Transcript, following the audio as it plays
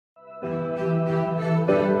What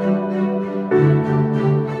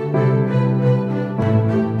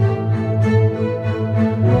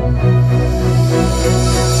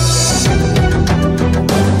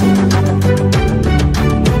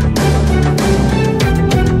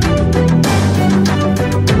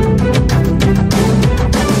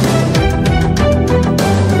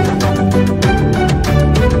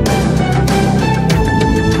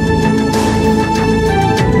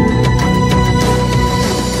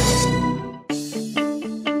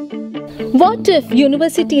if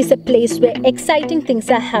university is a place where exciting things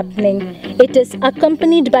are happening? It is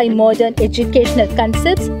accompanied by modern educational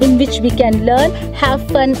concepts in which we can learn, have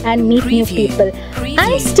fun and meet new people.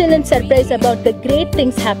 I'm still in surprise about the great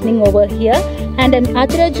things happening over here, and I'm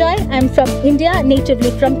Adra Joy. I'm from India,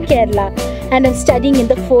 natively from Kerala, and I'm studying in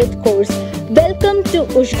the 4th course. Welcome to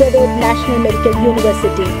Uzhhorod National Medical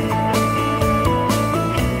University.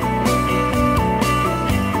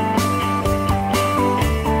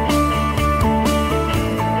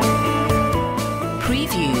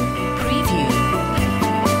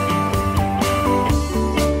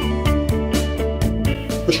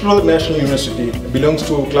 Uzhhorod National University belongs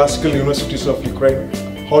to classical universities of Ukraine,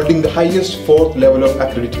 holding the highest 4th level of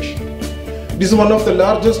accreditation. This is one of the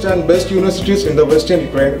largest and best universities in the western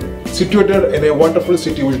Ukraine, situated in a wonderful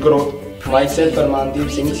city, Uzhhorod. Myself, Armandeep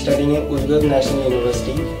Singh, studying in Uzhhorod National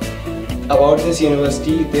University. About this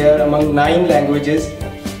university, they are among 9 languages,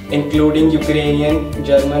 including Ukrainian,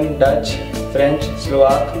 German, Dutch, French,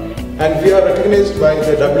 Slovak. And we are recognized by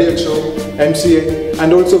the WHO, MCA,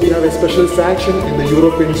 and also we have a special sanction in the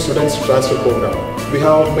European Students Transfer Program. We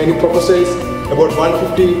have many professors, about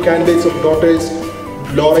 150 candidates of doctors,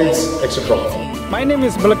 laureates, etc. My name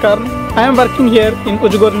is Balkarn. I am working here in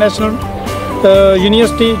Uzhhorod National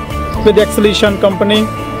University with the Acceleration Company.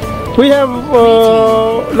 We have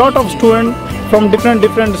a lot of students from different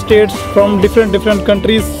states, from different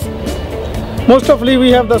countries. Most of we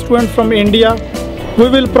have the students from India. We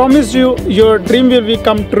will promise you your dream will be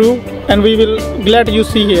come true, and we will glad you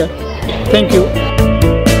see here. Thank you.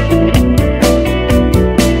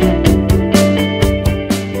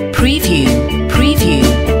 Preview.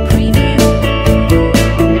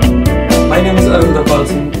 My name is Arvind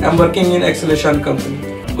Singh. I am working in Acceleration Company.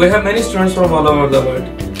 We have many students from all over the world.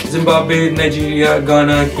 Zimbabwe, Nigeria,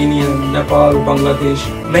 Ghana, Kenya, Nepal, Bangladesh,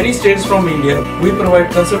 many states from India. We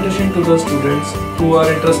provide consultation to the students who are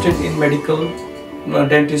interested in medical,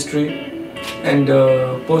 dentistry and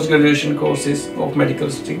post-graduation courses of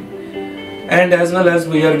medical stream, and as well as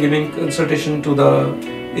we are giving consultation to the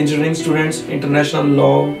engineering students, international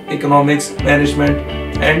law, economics, management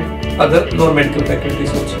and other non-medical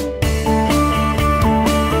faculties also.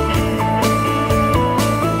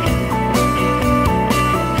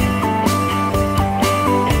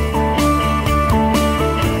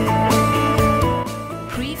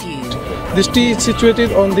 This tea is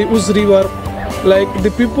situated on the Uz River. Like the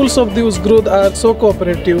peoples of the Uzhhorod are so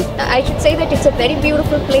cooperative. I should say that it's a very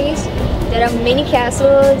beautiful place. There are many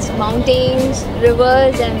castles, mountains,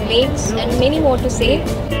 rivers and lakes and many more to say.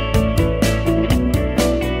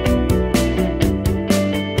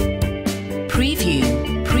 Preview.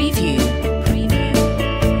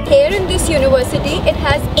 Here in this university, it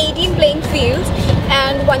has 18 playing fields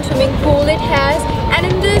and 1 swimming pool it has. And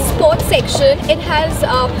in the sports section, it has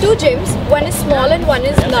 2 gyms. One is small and one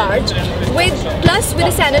is large, with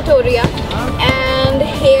a sanatorium. And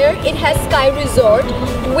here it has Sky Resort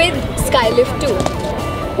with Skylift too.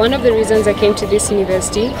 One of the reasons I came to this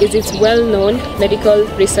university is its well-known medical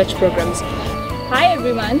research programs. Hi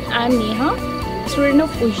everyone, I am Neha, student of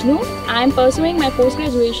Uzhhorod. I am pursuing my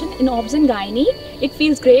post-graduation in Obs and Gynae. It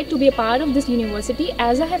feels great to be a part of this university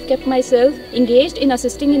as I have kept myself engaged in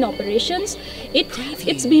assisting in operations.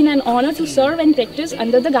 It's been an honor to serve and practice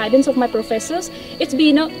under the guidance of my professors. It's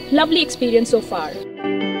been a lovely experience so far.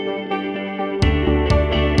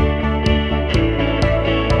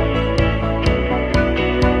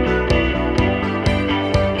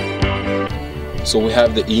 So we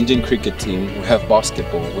have the Indian cricket team, we have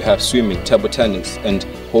basketball, we have swimming, table tennis and a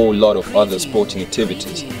whole lot of other sporting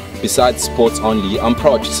activities. Besides sports only, I'm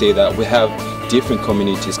proud to say that we have different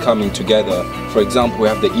communities coming together. For example, we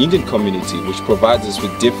have the Indian community which provides us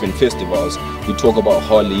with different festivals. We talk about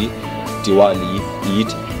Holi, Diwali,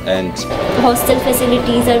 Eid and... The hostel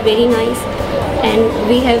facilities are very nice and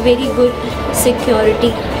we have very good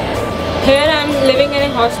security. Here I am living in a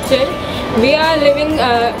hostel We are living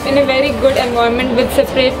in a very good environment with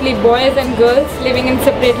separately boys and girls living in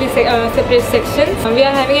separate sections. We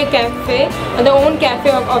are having a cafe, the own cafe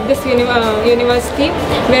of this university,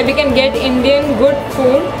 where we can get Indian good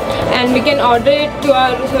food and we can order it to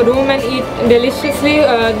our room and eat deliciously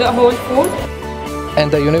the whole food. And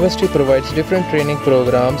the university provides different training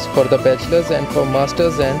programs for the bachelor's and for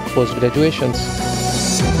master's and post graduations.